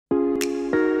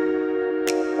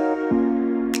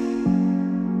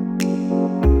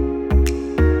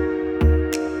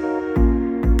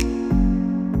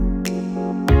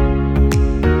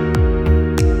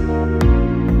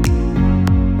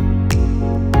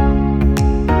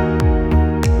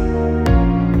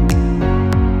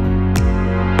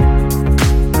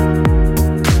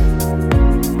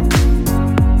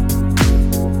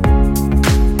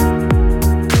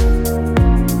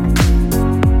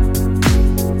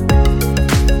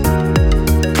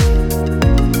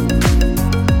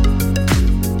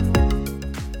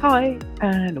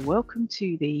and welcome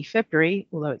to the February,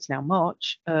 although it's now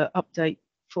March, update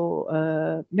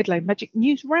for Midlane Magic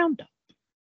News Roundup.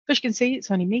 As you can see,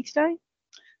 it's only me today.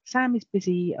 Sam is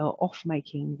busy off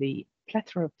making the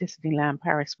plethora of Disneyland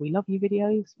Paris We Love You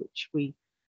videos, which we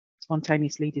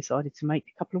spontaneously decided to make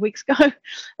a couple of weeks ago.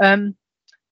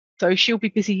 So she'll be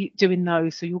busy doing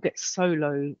those, so you'll get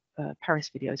solo Paris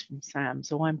videos from Sam.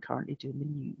 So I'm currently doing the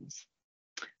news.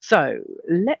 So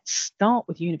let's start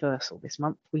with Universal this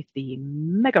month with the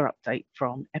mega update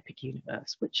from Epic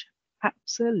Universe, which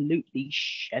absolutely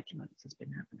shed loads has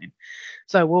been happening.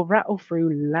 So we'll rattle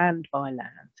through land by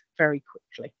land very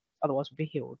quickly, otherwise we'll be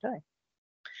here all day.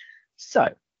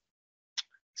 So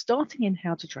starting in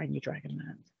How to Train Your Dragon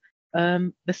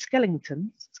Land, the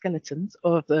skeletons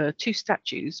of the two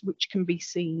statues, which can be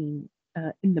seen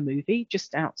in the movie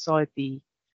just outside the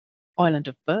island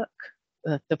of Berk,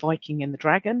 the Viking and the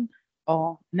dragon,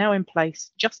 are now in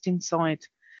place just inside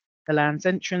the land's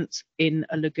entrance in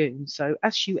a lagoon. So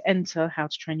as you enter How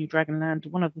to Train Your Dragon Land,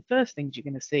 one of the first things you're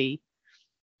going to see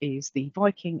is the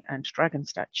Viking and dragon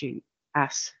statue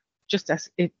just as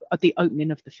if at the opening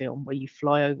of the film where you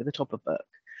fly over the top of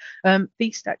Berk.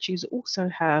 These statues also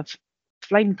have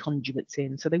flame conduits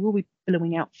in, so they will be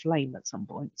billowing out flame at some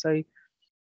point. So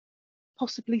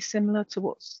possibly similar to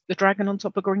what's the dragon on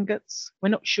top of Gringotts. We're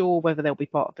not sure whether they'll be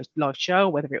part of a live show,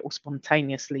 or whether it will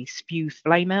spontaneously spew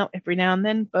flame out every now and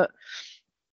then, but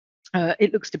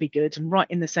it looks to be good and right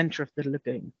in the centre of the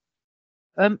lagoon.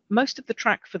 Most of the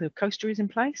track for the coaster is in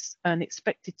place, and it's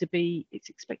expected to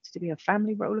be a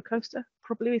family roller coaster,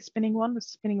 probably a spinning one. The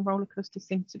spinning roller coaster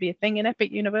seems to be a thing in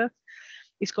Epic Universe.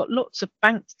 It's got lots of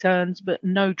banked turns, but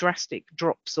no drastic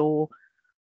drops or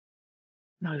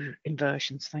no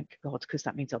inversions, thank God, because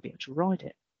that means I'll be able to ride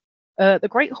it. The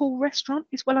Great Hall restaurant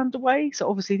is well underway. So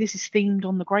obviously this is themed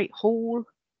on the Great Hall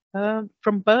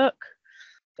from Berk.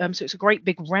 So it's a great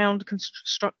big round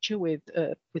structure with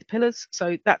pillars.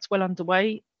 So that's well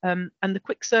underway. And the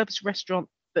quick service restaurant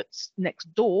that's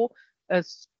next door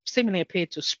has seemingly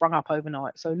appeared to have sprung up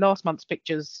overnight. So last month's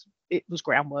pictures, it was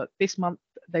groundwork. This month,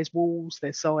 there's walls,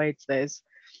 there's sides,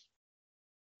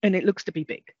 and it looks to be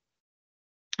big.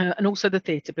 And also the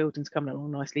theatre building's coming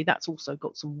along nicely. That's also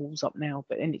got some walls up now,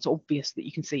 and it's obvious that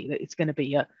you can see that it's going to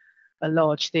be a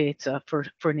large theatre for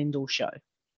an indoor show.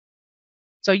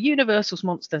 So Universal's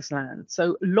Monsters Land.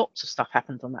 So lots of stuff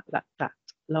happened on that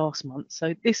last month.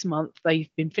 So this month they've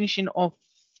been finishing off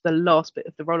the last bit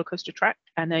of the roller coaster track,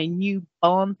 and a new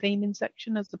barn theming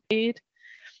section has appeared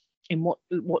in what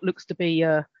looks to be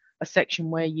a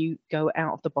section where you go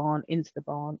out of the barn, into the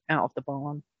barn, out of the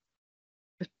barn,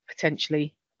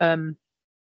 potentially. And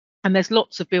there's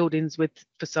lots of buildings with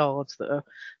facades that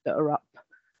are up,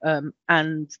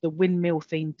 and the windmill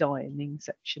themed dining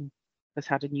section has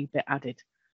had a new bit added.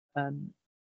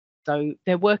 So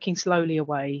they're working slowly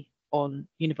away on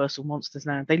Universal Monsters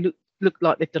Land. They look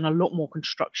like they've done a lot more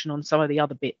construction on some of the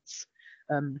other bits,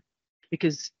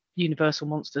 because Universal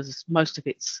Monsters, most of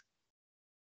its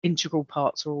integral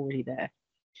parts are already there.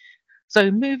 So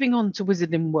moving on to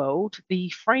Wizarding World, the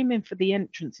framing for the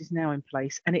entrance is now in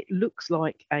place, and it looks a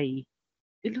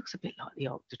bit like the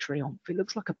Arc de Triomphe. It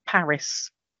looks like a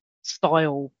Paris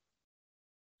style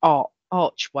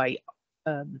archway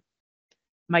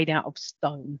made out of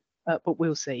stone, but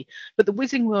we'll see. But the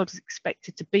Wizarding World is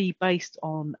expected to be based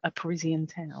on a Parisian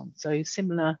town, so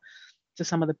similar to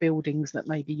some of the buildings that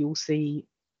maybe you'll see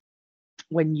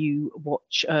when you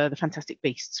watch the Fantastic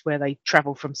Beasts, where they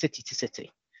travel from city to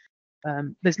city.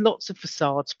 There's lots of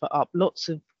facades put up,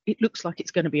 it looks like it's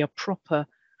going to be a proper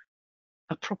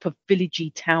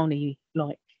villagey, towny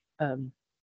like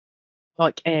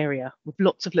area with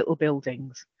lots of little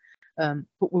buildings. But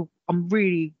I'm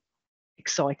really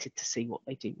excited to see what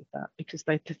they do with that, because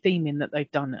the theming that they've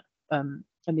done and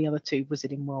the other two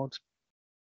Wizarding World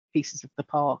pieces of the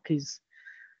park is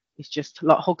just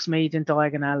like Hogsmeade and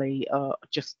Diagon Alley are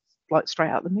just like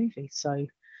straight out of the movie. So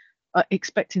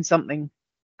expecting something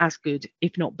as good,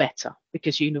 if not better,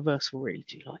 because Universal really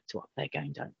do like to up their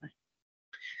game, don't they?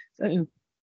 So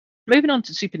moving on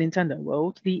to Super Nintendo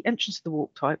World, the entrance to the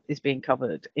walk type is being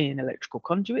covered in electrical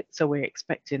conduit, so we're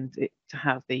expecting it to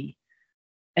have the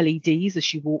LEDs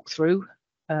as you walk through,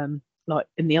 like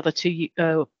in the other two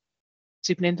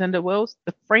Super Nintendo Worlds.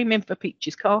 The framing for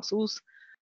Peach's Castle's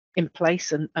in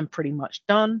place and pretty much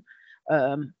done.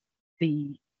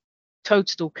 The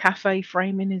Toadstool Cafe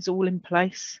framing is all in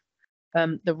place.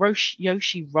 The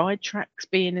Yoshi ride tracks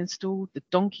being installed. The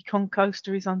Donkey Kong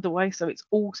coaster is underway, so it's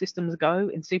all systems go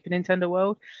in Super Nintendo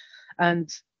World. And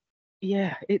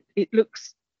yeah, it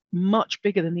looks much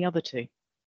bigger than the other two.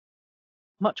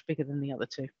 Much bigger than the other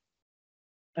two.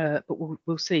 but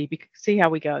we'll see see how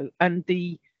we go. And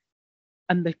the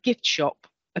gift shop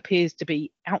appears to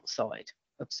be outside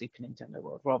of Super Nintendo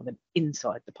World rather than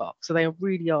inside the park. So they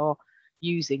really are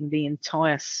using the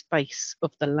entire space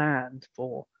of the land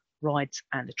for rides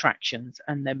and attractions,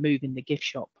 and they're moving the gift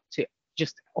shop to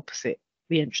just opposite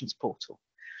the entrance portal,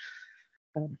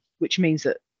 which means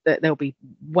that there'll be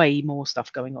way more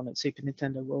stuff going on at Super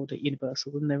Nintendo World at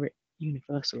Universal than there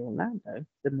Universal Orlando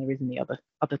than there is in the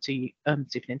other two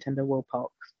Super Nintendo World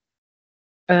parks.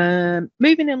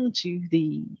 Moving on to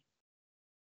the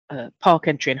park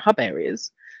entry and hub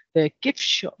areas, the gift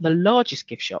shop, the largest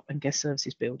gift shop and guest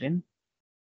services building,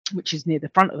 which is near the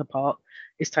front of the park,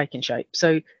 is taking shape.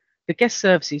 So the guest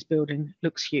services building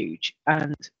looks huge,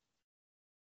 and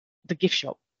the gift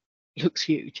shop looks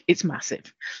huge. It's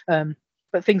massive.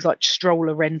 But things like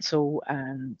stroller rental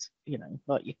and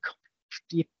like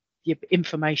your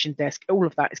information desk, all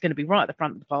of that is going to be right at the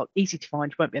front of the park, easy to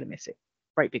find. You won't be able to miss it.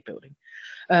 Great big building,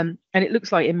 and it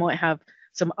looks like it might have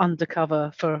some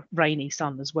undercover for rainy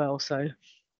sun as well. So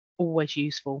always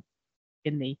useful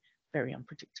in the very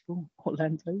unpredictable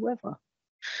Orlando weather.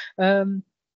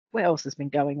 What else has been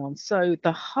going on? So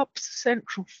the Hub's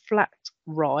Central Flat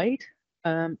ride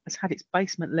has had its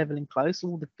basement leveling close.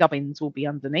 All the gubbins will be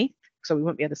underneath, so we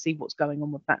won't be able to see what's going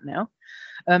on with that now.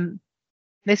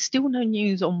 There's still no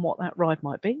news on what that ride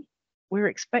might be. We're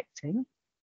expecting,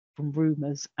 from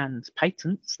rumours and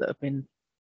patents that have been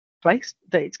placed,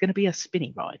 that it's going to be a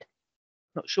spinny ride.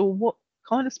 Not sure what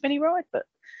kind of spinny ride, but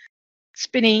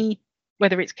spinny,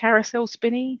 whether it's carousel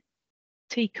spinny,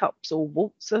 teacups or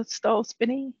waltzer style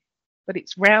spinny, but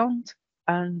it's round,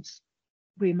 and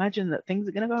we imagine that things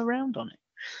are going to go around on it.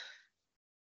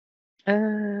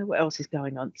 What else is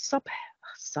going on?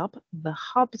 The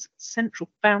Hub's Central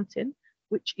Fountain,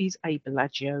 which is a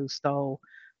Bellagio style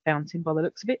fountain by the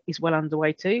looks of it, is well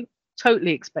underway too.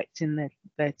 Totally expecting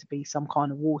there to be some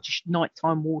kind of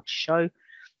nighttime water show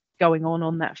going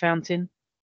on that fountain.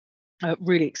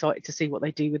 Really excited to see what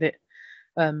they do with it.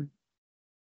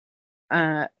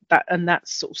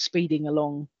 That's sort of speeding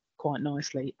along quite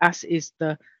nicely, as is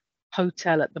the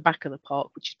hotel at the back of the park,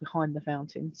 which is behind the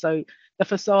fountain. So the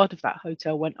facade of that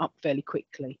hotel went up fairly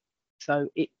quickly. So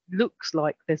it looks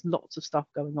like there's lots of stuff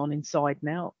going on inside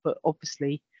now, but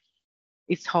obviously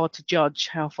it's hard to judge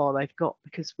how far they've got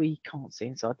because we can't see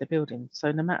inside the building.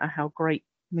 So no matter how great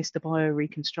Mr.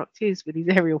 BioReconstruct is with his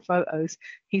aerial photos,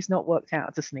 he's not worked out how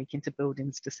to sneak into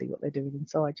buildings to see what they're doing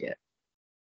inside yet.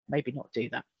 Maybe not do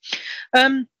that.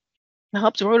 The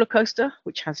Hub's roller coaster,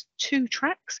 which has 2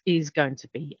 tracks, is going to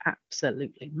be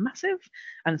absolutely massive,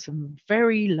 and some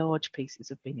very large pieces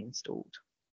have been installed.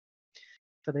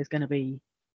 So there's going to be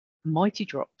mighty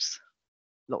drops,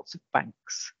 lots of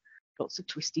banks, lots of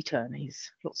twisty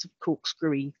turnies, lots of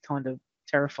corkscrewy kind of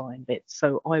terrifying bits.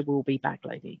 So I will be bag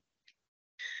lady.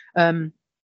 So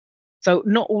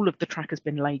not all of the track has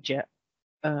been laid yet.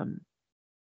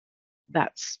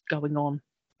 That's going on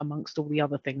amongst all the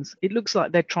other things. It looks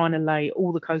like they're trying to lay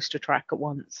all the coaster track at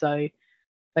once. So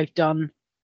they've done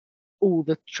all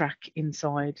the track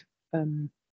inside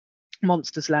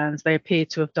Monsters Lands. They appear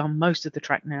to have done most of the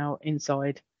track now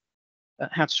inside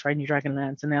How to Train Your Dragon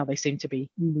Lands, and now they seem to be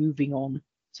moving on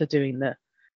to doing the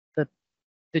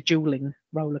dueling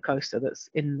roller coaster that's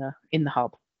in the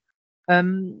hub.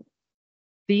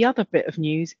 The other bit of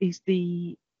news is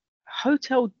the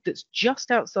hotel that's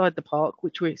just outside the park,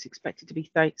 which was expected to be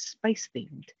space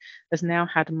themed, has now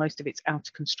had most of its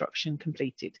outer construction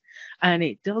completed, and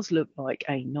it does look like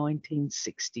a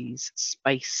 1960s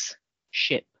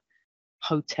spaceship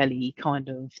hotel-y kind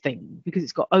of thing, because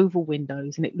it's got oval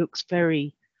windows and it looks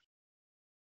very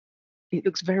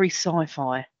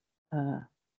sci-fi,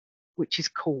 which is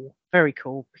cool, very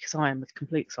cool, because I am a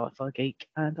complete sci-fi geek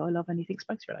and I love anything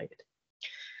space related.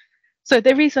 So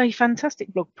there is a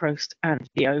fantastic blog post and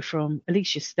video from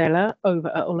Alicia Stella over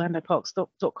at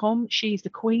OrlandoParkStop.com. She's the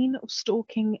queen of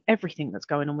stalking everything that's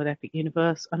going on with Epic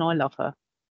Universe, and I love her.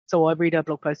 So I read her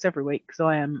blog posts every week because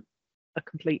I am a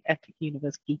complete Epic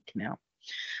Universe geek now.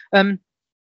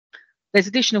 There's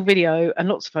additional video and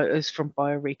lots of photos from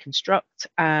BioReconstruct,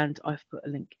 and I've put a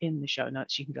link in the show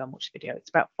notes. You can go and watch the video. It's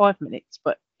about 5 minutes,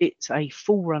 but it's a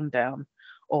full rundown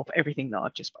of everything that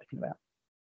I've just spoken about.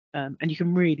 And you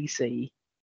can really see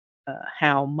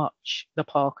how much the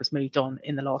park has moved on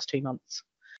in the last 2 months,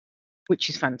 which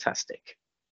is fantastic.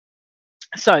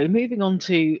 So moving on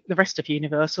to the rest of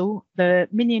Universal, the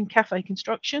Minion Cafe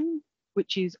construction,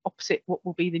 which is opposite what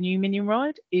will be the new Minion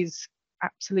ride, is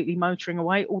absolutely motoring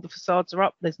away. All the facades are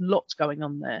up. There's lots going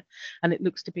on there, and it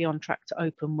looks to be on track to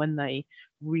open when they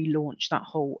relaunch that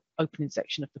whole opening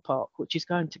section of the park, which is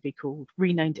going to be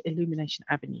renamed Illumination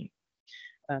Avenue.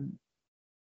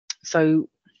 So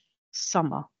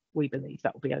summer, we believe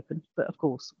that will be open, but of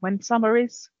course, when summer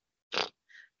is,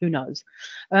 who knows?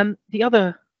 The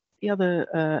other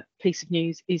piece of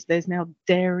news is there's now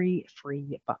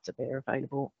dairy-free butterbeer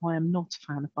available. I am not a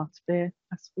fan of butterbeer,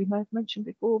 as we may have mentioned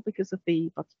before, because of the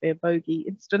butterbeer bogey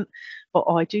incident, but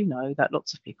I do know that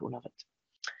lots of people love it.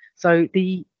 So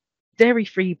the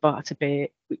dairy-free butterbeer,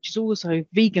 which is also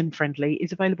vegan-friendly,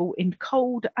 is available in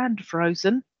cold and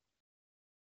frozen.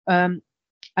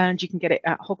 And you can get it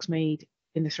at Hogsmeade,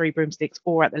 in the Three Broomsticks,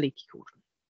 or at the Leaky Cauldron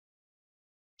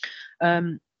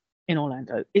in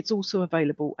Orlando. It's also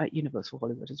available at Universal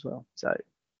Hollywood as well. So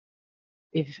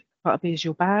if butterbeer is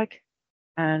your bag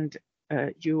and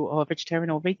you are vegetarian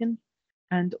or vegan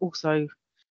and also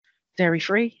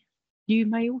dairy-free, you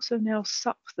may also now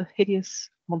sup the hideous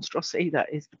monstrosity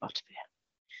that is the butterbeer.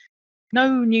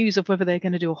 No news of whether they're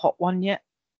going to do a hot one yet.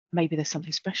 Maybe there's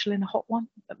something special in a hot one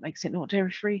that makes it not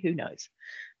dairy-free. Who knows?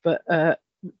 But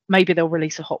maybe they'll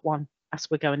release a hot one as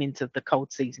we're going into the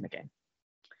cold season again.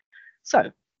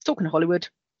 So, talking to Hollywood,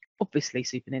 obviously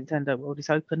Super Nintendo World is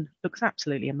open. Looks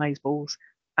absolutely amazeballs.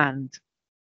 And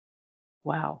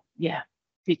wow, yeah,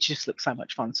 it just looks so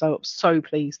much fun. So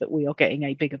pleased that we are getting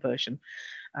a bigger version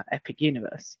at Epic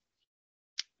Universe.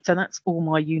 So that's all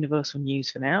my Universal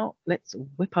news for now. Let's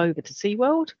whip over to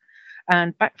SeaWorld.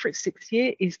 And back for its 6th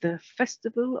year is the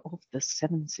Festival of the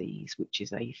Seven Seas, which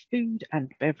is a food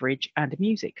and beverage and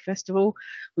music festival,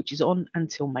 which is on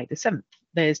until May the 7th.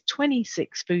 There's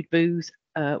 26 food booths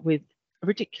with a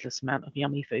ridiculous amount of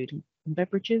yummy food and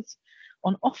beverages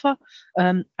on offer,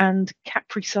 and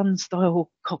Capri Sun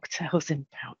style cocktails in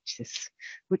pouches,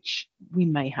 which we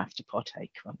may have to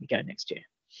partake when we go next year.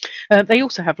 They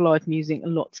also have live music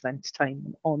and lots of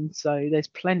entertainment on, so there's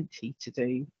plenty to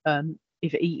do.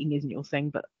 If eating isn't your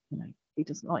thing, but you know, who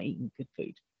doesn't like eating good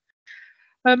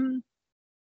food?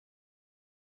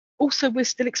 Also, we're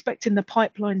still expecting the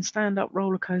Pipeline stand-up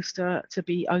roller coaster to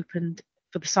be opened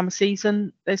for the summer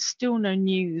season. There's still no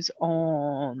news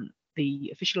on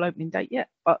the official opening date yet,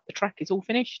 but the track is all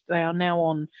finished. They are now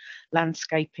on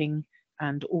landscaping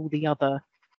and all the other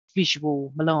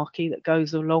visual malarkey that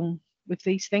goes along with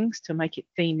these things to make the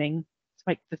theming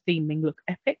look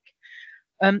epic.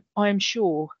 I am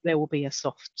sure there will be a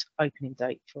soft opening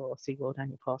date for SeaWorld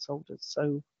annual pass holders.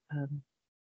 So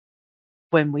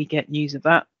when we get news of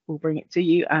that, we'll bring it to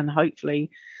you, and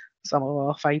hopefully some of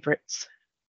our favourites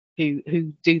who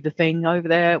do the thing over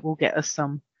there will get us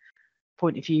some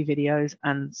point of view videos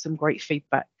and some great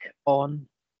feedback on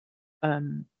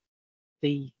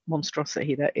the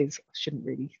monstrosity that is. I shouldn't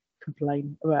really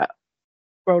complain about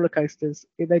roller coasters.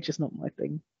 They're just not my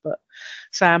thing. But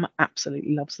Sam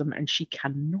absolutely loves them, and she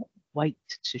cannot wait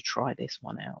to try this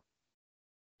one out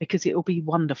because it will be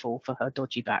wonderful for her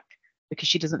dodgy back, because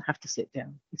she doesn't have to sit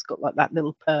down. It's got like that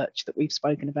little perch that we've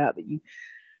spoken about that you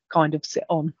kind of sit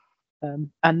on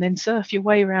and then surf your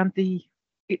way around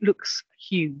it looks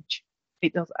huge.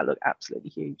 It does look absolutely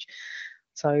huge.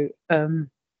 So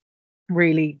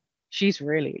really, she's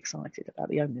really excited about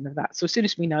the opening of that. So as soon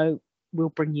as we know, we'll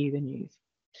bring you the news.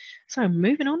 So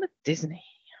moving on to Disney.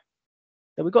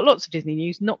 So we've got lots of Disney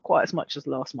news, not quite as much as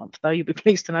last month, though. You'll be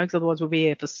pleased to know, because otherwise we'll be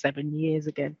here for 7 years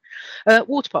again.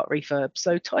 Water park refurb.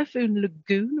 So Typhoon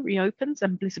Lagoon reopens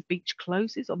and Blizzard Beach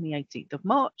closes on the 18th of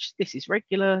March. This is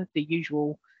regular, the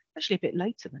usual, actually a bit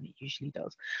later than it usually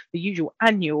does. The usual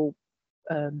annual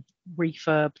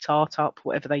refurb, tart up,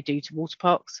 whatever they do to water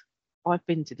parks. I've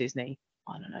been to Disney,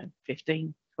 I don't know,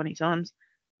 15, 20 times.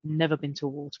 Never been to a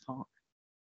water park.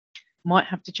 Might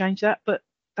have to change that, but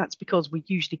that's because we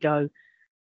usually go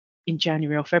in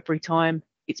January or February time.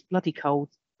 It's bloody cold.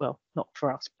 Well, not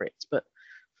for us Brits, but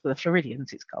for the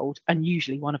Floridians it's cold, and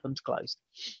usually one of them's closed.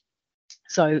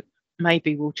 So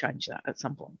maybe we'll change that at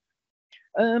some point.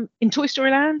 In Toy Story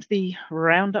Land, the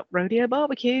Roundup Rodeo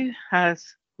Barbecue has,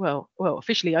 well,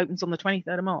 officially opens on the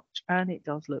 23rd of March, and it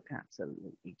does look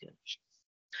absolutely delicious.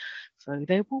 So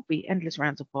there will be endless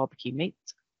rounds of barbecue meat,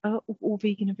 all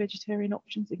vegan and vegetarian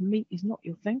options if meat is not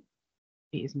your thing.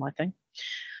 It is my thing.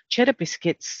 Cheddar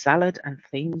biscuits, salad, and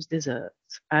themed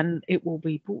desserts, and it will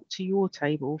be brought to your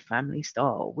table family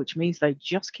style, which means they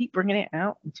just keep bringing it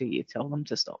out until you tell them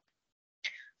to stop.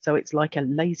 So it's like a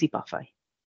lazy buffet.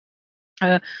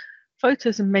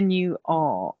 Photos and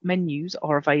menus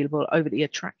are available over the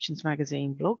Attractions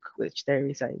Magazine blog, which there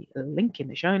is a link in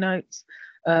the show notes,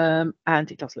 and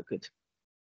it does look good.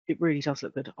 It really does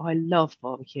look good. I love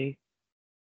barbecue.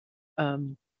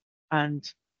 and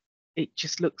it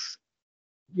just looks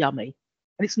yummy.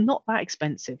 And it's not that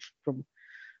expensive from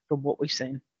what we've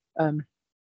seen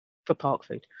for park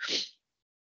food.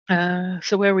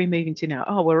 So where are we moving to now?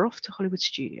 Oh, we're off to Hollywood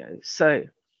Studios. So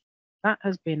that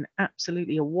has been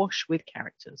absolutely awash with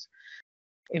characters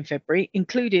in February,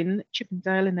 including Chip and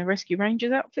Dale in their Rescue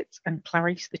Rangers outfits and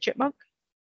Clarice the Chipmunk.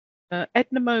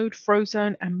 Edna Mode,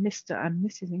 Frozone, and Mr. and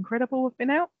Mrs. Incredible have been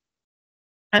out,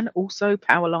 and also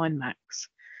Powerline Max.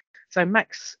 So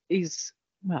Max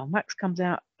comes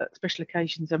out at special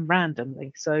occasions and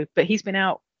randomly. So, but he's been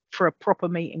out for a proper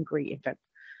meet and greet in Feb.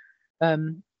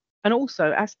 And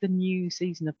also, as the new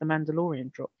season of The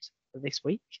Mandalorian dropped this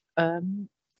week, Din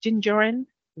Djarin,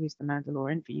 who is the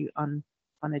Mandalorian for you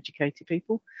uneducated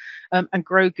people, and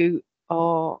Grogu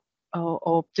are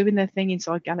doing their thing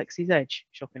inside Galaxy's Edge,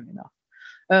 shockingly enough.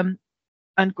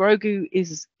 And Grogu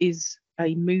is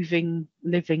a moving,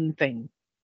 living thing.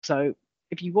 So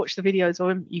if you watch the videos of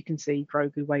him, you can see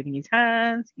Grogu waving his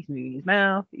hands, he's moving his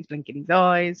mouth, he's blinking his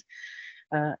eyes,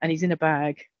 and he's in a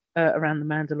bag around the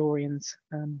Mandalorians.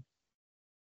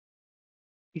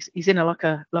 He's in like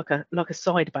a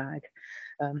side bag,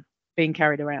 being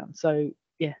carried around. So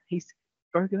yeah,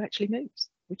 Grogu actually moves,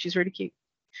 which is really cute.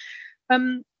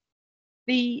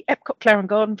 The Epcot Flower and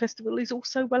Garden Festival is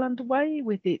also well underway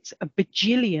with its a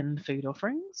bajillion food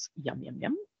offerings. Yum, yum,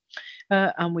 yum.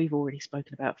 And we've already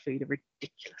spoken about food a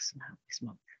ridiculous amount this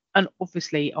month. And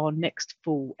obviously, our next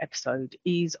full episode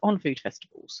is on food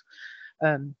festivals.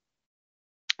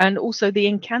 And also, the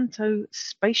Encanto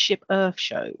Spaceship Earth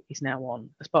show is now on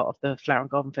as part of the Flower and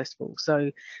Garden Festival.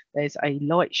 So there's a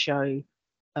light show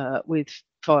with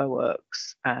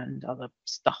fireworks and other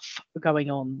stuff going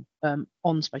on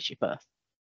Spaceship Earth,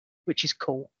 which is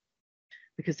cool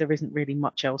because there isn't really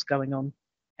much else going on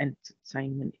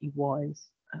entertainment-wise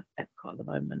at Epcot at the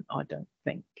moment, I don't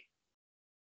think.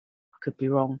 I could be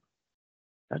wrong.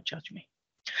 Don't judge me.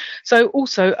 So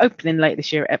also opening late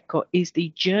this year at Epcot is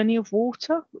the Journey of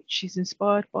Water, which is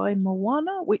inspired by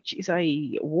Moana, which is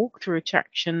a walk-through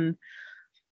attraction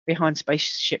behind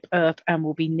Spaceship Earth and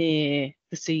will be near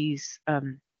the seas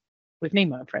with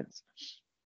Nemo and friends.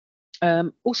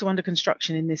 Also under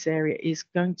construction in this area is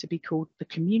going to be called the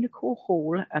Communical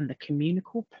Hall and the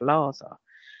Communical Plaza,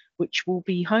 which will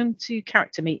be home to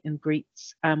character meet and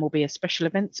greets and will be a special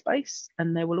event space.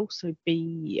 And there will also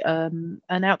be an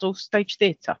outdoor stage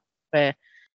theatre where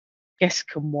guests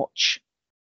can watch,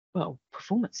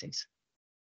 performances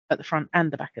at the front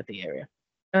and the back of the area.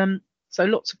 So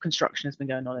lots of construction has been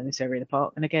going on in this area of the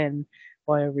park. And again,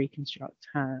 BioReconstruct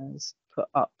has put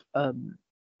up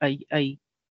a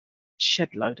shed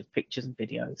load of pictures and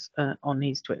videos on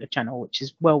his Twitter channel, which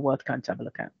is well worth going to have a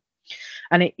look at.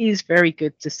 And it is very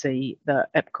good to see that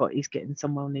Epcot is getting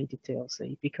some well-needed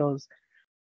TLC, because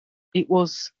it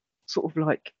was sort of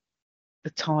like the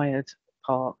tired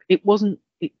park. It wasn't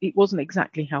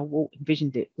exactly how Walt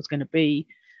envisioned it was going to be,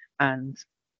 and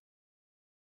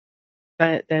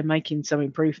they're making some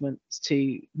improvements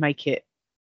to make it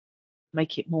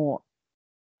more,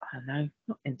 I don't know,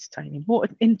 not entertaining, more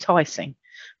enticing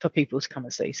for people to come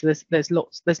and see. So there's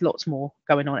lots more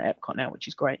going on at Epcot now, which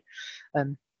is great.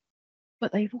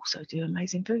 But they also do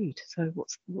amazing food. So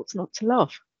what's not to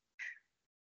love?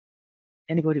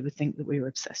 Anybody would think that we were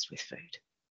obsessed with food,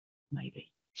 maybe.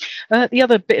 The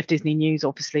other bit of Disney news,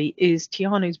 obviously, is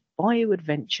Tiana's Bayou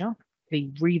Adventure,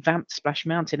 the revamped Splash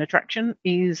Mountain attraction,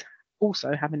 is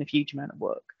also having a huge amount of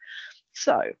work.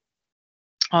 So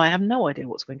I have no idea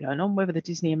what's been going on, whether the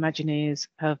Disney Imagineers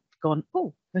have gone,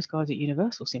 oh, those guys at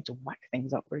Universal seem to whack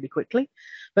things up really quickly,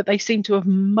 but they seem to have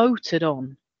motored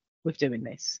on with doing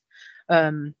this.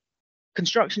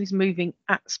 Construction is moving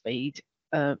at speed.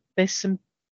 There's some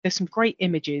great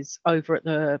images over at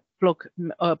the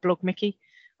blog Mickey.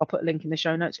 I'll put a link in the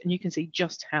show notes, and you can see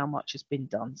just how much has been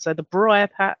done. So the Briar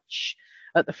Patch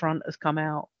at the front has come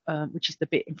out, which is the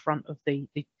bit in front of the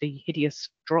hideous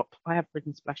drop. I have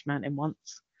ridden Splash Mountain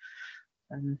once,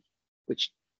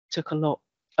 which took a lot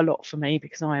for me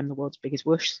because I am the world's biggest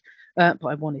wuss, but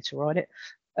I wanted to ride it.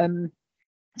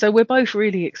 So we're both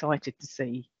really excited to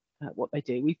see what they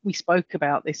do. We spoke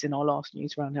about this in our last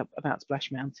news roundup about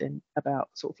Splash Mountain, about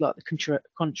sort of like the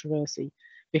controversy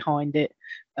behind it.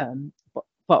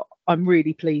 But I'm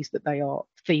really pleased that they are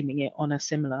theming it on a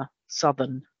similar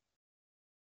southern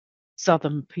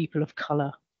people of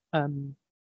color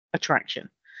attraction.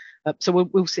 So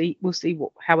we'll see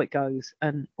how it goes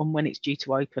and when it's due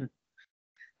to open.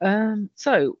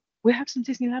 So we have some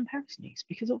Disneyland Paris news,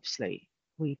 because obviously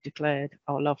we've declared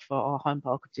our love for our home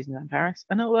park of Disneyland Paris,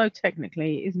 and although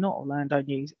technically it is not Orlando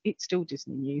news, it's still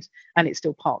Disney news and it's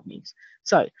still park news.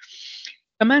 So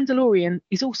A Mandalorian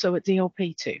is also at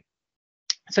DLP too.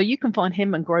 So you can find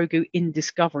him and Grogu in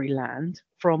Discovery Land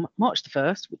from March the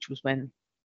 1st, which was when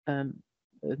the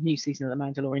new season of The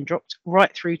Mandalorian dropped,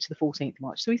 right through to the 14th of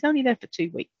March. So he's only there for 2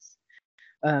 weeks.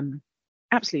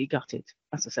 Absolutely gutted,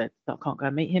 as I said, that I can't go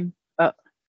and meet him. But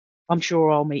I'm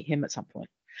sure I'll meet him at some point.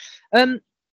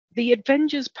 The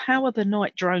Avengers Power the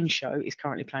Night drone show is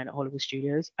currently playing at Hollywood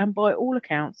Studios, and by all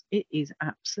accounts, it is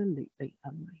absolutely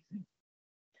amazing.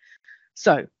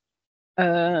 So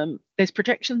there's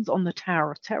projections on the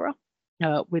Tower of Terror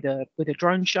with a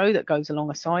drone show that goes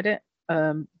alongside it.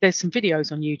 There's some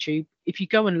videos on YouTube. If you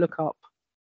go and look up,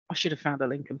 I should have found a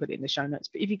link and put it in the show notes,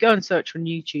 but if you go and search on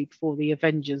YouTube for the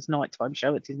Avengers Nighttime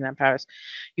Show at Disneyland Paris,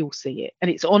 you'll see it.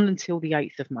 And it's on until the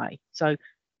 8th of May. So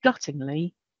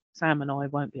guttingly, Sam and I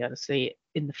won't be able to see it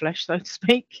in the flesh, so to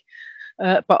speak.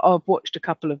 But I've watched a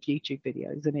couple of YouTube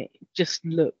videos and it just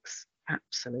looks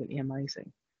absolutely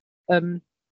amazing. Because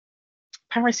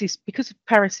of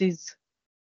Paris's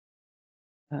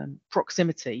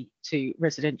proximity to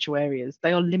residential areas,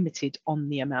 they are limited on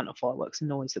the amount of fireworks and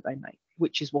noise that they make,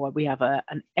 which is why we have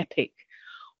an epic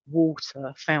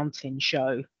water fountain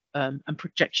show and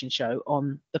projection show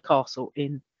on the castle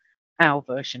in our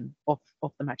version of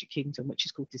the Magic Kingdom, which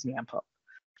is called Disneyland Park.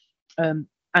 And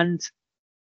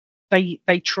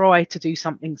they try to do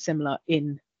something similar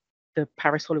in the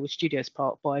Paris Hollywood Studios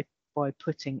Park by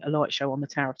putting a light show on the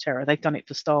Tower of Terror. They've done it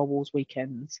for Star Wars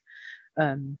weekends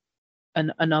and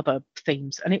other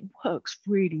themes, and it works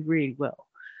really, really well.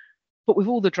 But with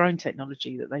all the drone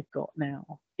technology that they've got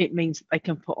now, it means that they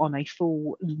can put on a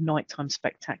full nighttime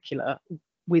spectacular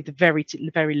with very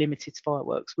limited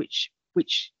fireworks, which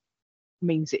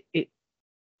means it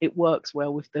works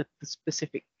well with the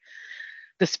specific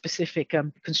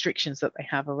constrictions that they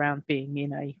have around being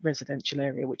in a residential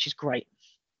area, which is great.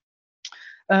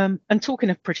 And talking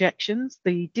of projections,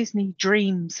 the Disney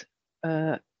Dreams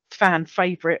fan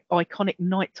favorite iconic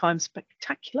nighttime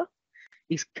spectacular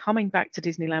is coming back to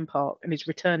Disneyland Park and is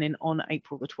returning on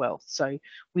April the 12th. So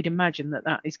we'd imagine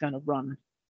that is going to run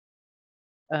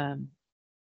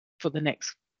for the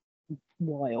next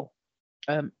while.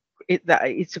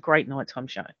 It's a great nighttime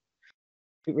show.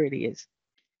 It really is.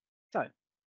 So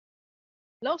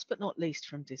last but not least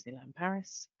from Disneyland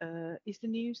Paris is the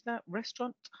news that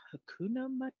restaurant Hakuna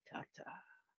Matata,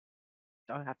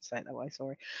 I have to say it that way,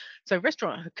 sorry. So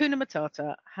restaurant Hakuna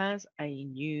Matata has a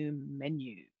new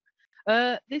menu.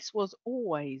 This was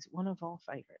always one of our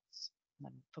favourites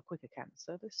for quicker can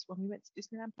service when we went to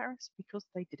Disneyland Paris because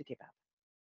they did a kebab.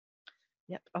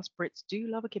 Yep, us Brits do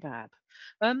love a kebab.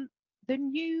 The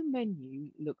new menu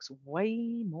looks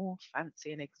way more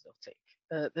fancy and exotic.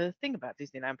 The thing about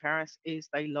Disneyland Paris is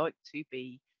they like to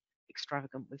be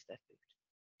extravagant with their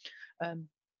food.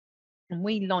 And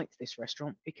we liked this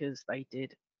restaurant because they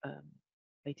did a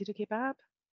kebab,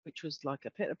 which was like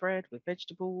a pita bread with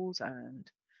vegetables and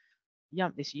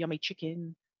this yummy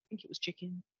chicken. I think it was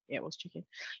chicken. Yeah, it was chicken.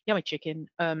 Yummy chicken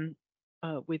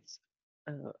with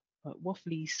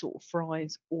waffly sort of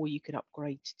fries, or you could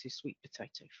upgrade to sweet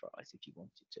potato fries if you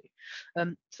wanted to.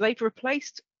 So they've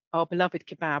replaced our beloved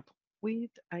kebab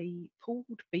with a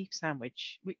pulled beef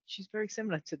sandwich, which is very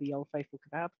similar to the Old Faithful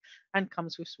kebab and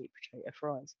comes with sweet potato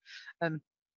fries.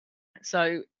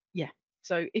 So yeah,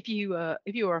 so if you are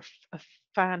a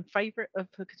fan favorite of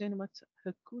Hakuna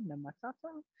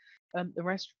Matata,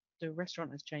 the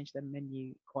restaurant has changed their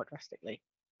menu quite drastically,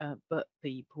 but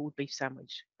the pulled beef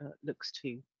sandwich looks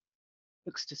to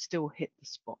still hit the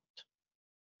spot.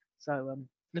 So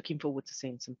looking forward to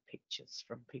seeing some pictures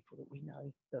from people that we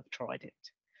know that have tried it.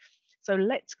 So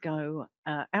let's go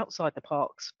outside the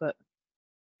parks, but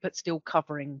still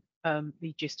covering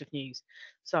the gist of news.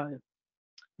 So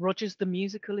Rogers the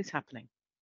Musical is happening.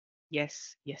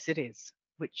 Yes, it is,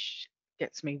 which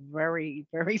gets me very,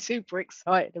 very super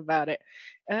excited about it.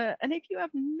 And if you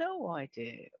have no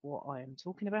idea what I am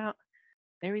talking about,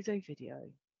 there is a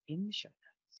video in the show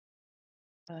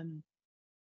notes.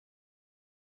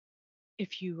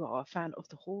 If you are a fan of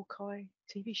the Hawkeye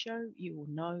TV show, you will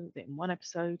know that in one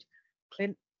episode,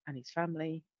 Clint and his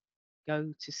family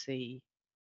go to see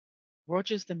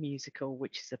Rogers the Musical,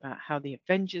 which is about how the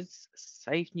Avengers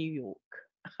saved New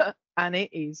York. And it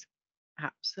is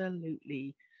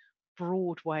absolutely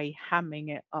Broadway hamming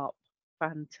it up.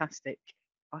 Fantastic.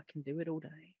 I can do it all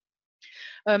day.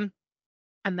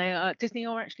 And Disney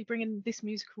are actually bringing this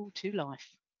musical to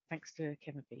life, thanks to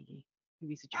Kevin Feige, who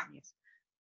is a genius.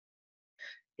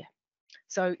 Yeah.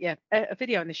 So yeah, a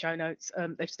video in the show notes.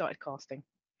 They've started casting.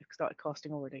 They've started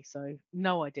casting already, so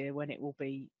no idea when it will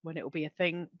be a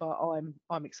thing. But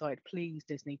I'm excited. Please,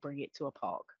 Disney, bring it to a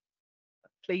park.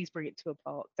 Please bring it to a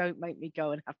park. Don't make me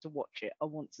go and have to watch it. I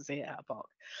want to see it at a park.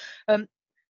 Um,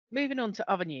 Moving on to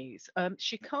other news.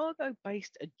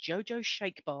 Chicago-based JoJo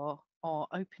Shake Bar are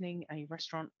opening a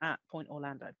restaurant at Point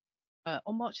Orlando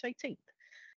on March 18th,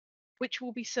 which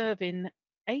will be serving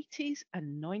 80s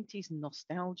and 90s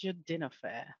nostalgia dinner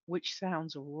fare, which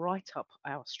sounds right up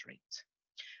our street.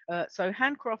 So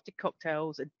handcrafted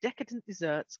cocktails, decadent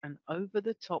desserts, and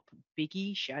over-the-top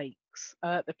biggie shakes.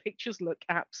 The pictures look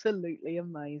absolutely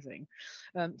amazing.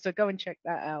 So go and check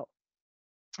that out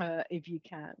if you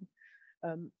can.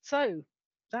 So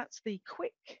that's the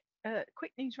quick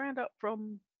news roundup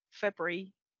from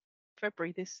February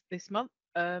this month.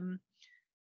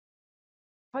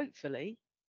 Hopefully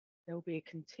there will be a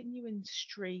continuing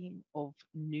stream of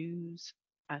news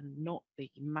and not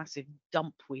the massive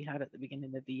dump we had at the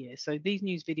beginning of the year. So these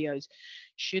news videos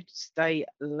should stay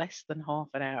less than half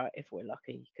an hour if we're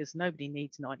lucky, because nobody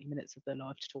needs 90 minutes of their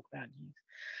life to talk about news.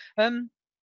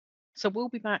 So we'll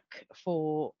be back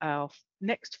for our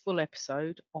next full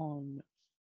episode on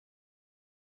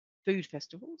food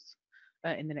festivals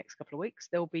in the next couple of weeks.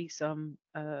 There'll be some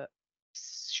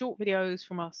short videos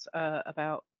from us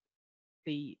about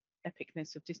the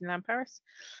epicness of Disneyland Paris.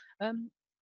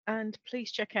 And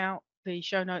please check out the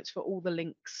show notes for all the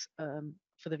links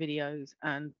for the videos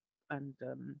and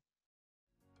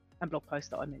blog posts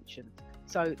that I mentioned.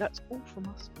 So that's all from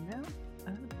us for now,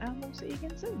 and we'll see you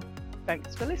again soon.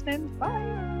 Thanks for listening.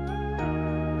 Bye.